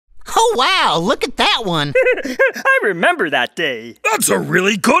Oh, wow, look at that one. I remember that day. That's a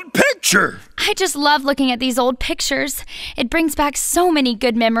really good picture. I just love looking at these old pictures. It brings back so many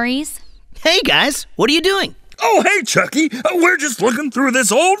good memories. Hey, guys, what are you doing? Oh, hey, Chucky. We're just looking through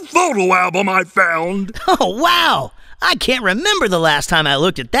this old photo album I found. Oh, wow. I can't remember the last time I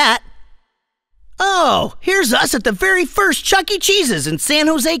looked at that. Oh, here's us at the very first Chuck E. Cheese's in San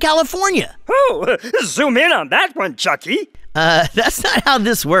Jose, California. Oh, zoom in on that one, Chucky. That's not how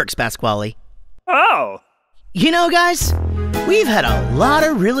this works, Pasquale. Oh. You know, guys, we've had a lot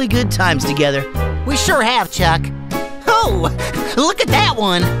of really good times together. We sure have, Chuck. Oh, look at that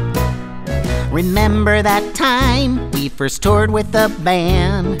one. Remember that time we first toured with the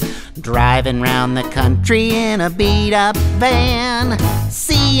band, driving round the country in a beat-up van,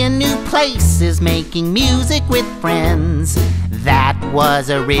 seeing new places, making music with friends. That was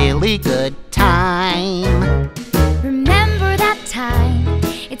a really good time. Remember that time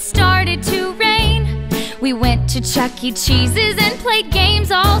it started to rain? We went to Chuck E. Cheese's and played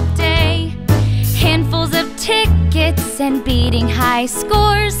games all day. Handfuls of tickets and beating high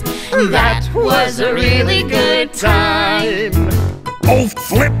scores. That was a really good time. Oh,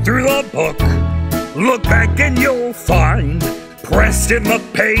 flip through the book, look back and you'll find, pressed in the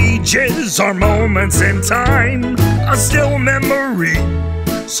pages are moments in time, a still memory,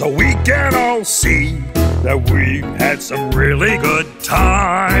 so we can all see that we've had some really good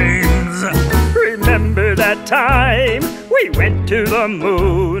times. Remember that time we went to the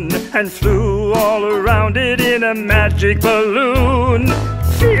moon and flew all around it in a magic balloon,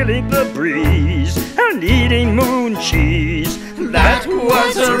 feeling the breeze and eating moon cheese. That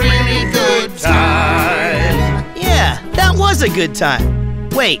was a really good time. Yeah, that was a good time.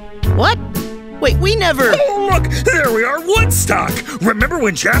 Wait, what? Wait, we never... Oh, look, there we are, Woodstock. Remember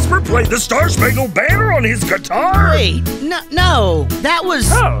when Jasper played the Star-Spangled Banner on his guitar? Wait, no, that was...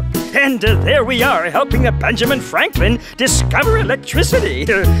 Oh, and there we are helping Benjamin Franklin discover electricity.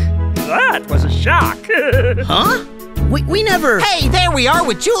 That was a shock. Huh? We never... Hey, there we are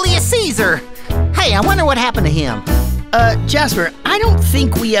with Julius Caesar. Hey, I wonder what happened to him. Jasper, I don't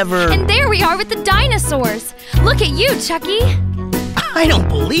think we ever... And there we are with the dinosaurs. Look at you, Chucky. I don't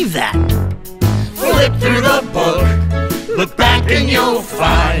believe that. Flip through the book, look back and you'll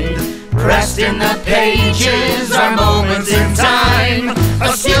find, pressed in the pages are moments in time,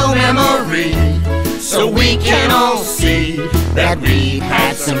 a still memory, so we can all see that we've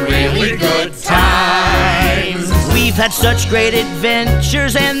had some really good times. We've had such great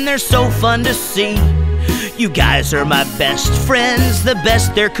adventures and they're so fun to see. You guys are my best friends, the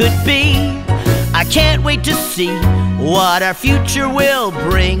best there could be. I can't wait to see what our future will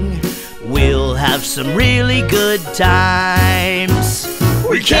bring. We'll have some really good times.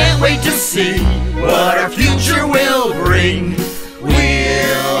 We can't wait to see what our future will bring.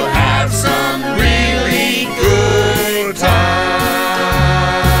 We'll have some really good times.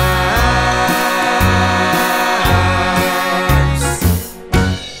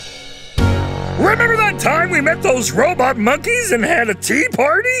 Remember that time we met those robot monkeys and had a tea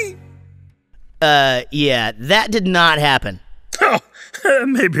party? Yeah, that did not happen. Oh,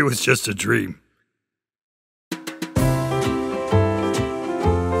 maybe it was just a dream.